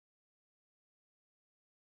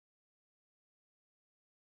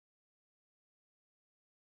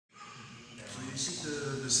sit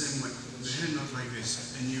the same way, the hand not like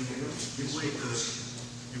this, and you wait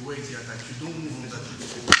the attack. You don't move on that.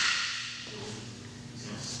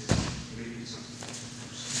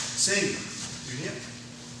 Same, you hear?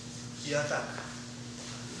 He attack.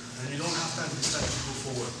 And you don't have time this time to go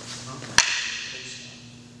forward. Huh?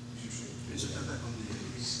 It's an attack on the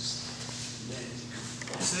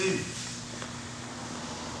same.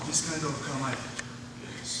 This kind of kamai.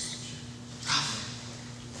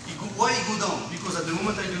 Why he go down? Because at the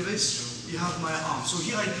moment I do this, he have my arm. So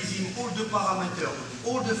here I give him all the parameters,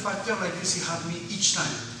 all the factors like this he have me each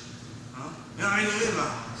time. Huh?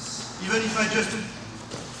 Even if I just do,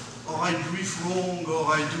 or I breathe wrong,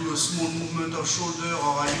 or I do a small movement of shoulder,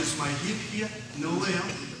 or I use my hip here, no way. Huh?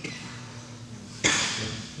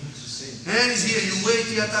 Hand is here, you wait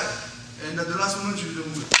the attack. And at the last moment you do the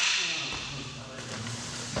move.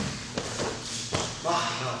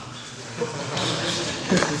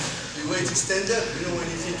 You wait to stand up, you know, when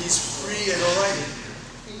you think he's free and all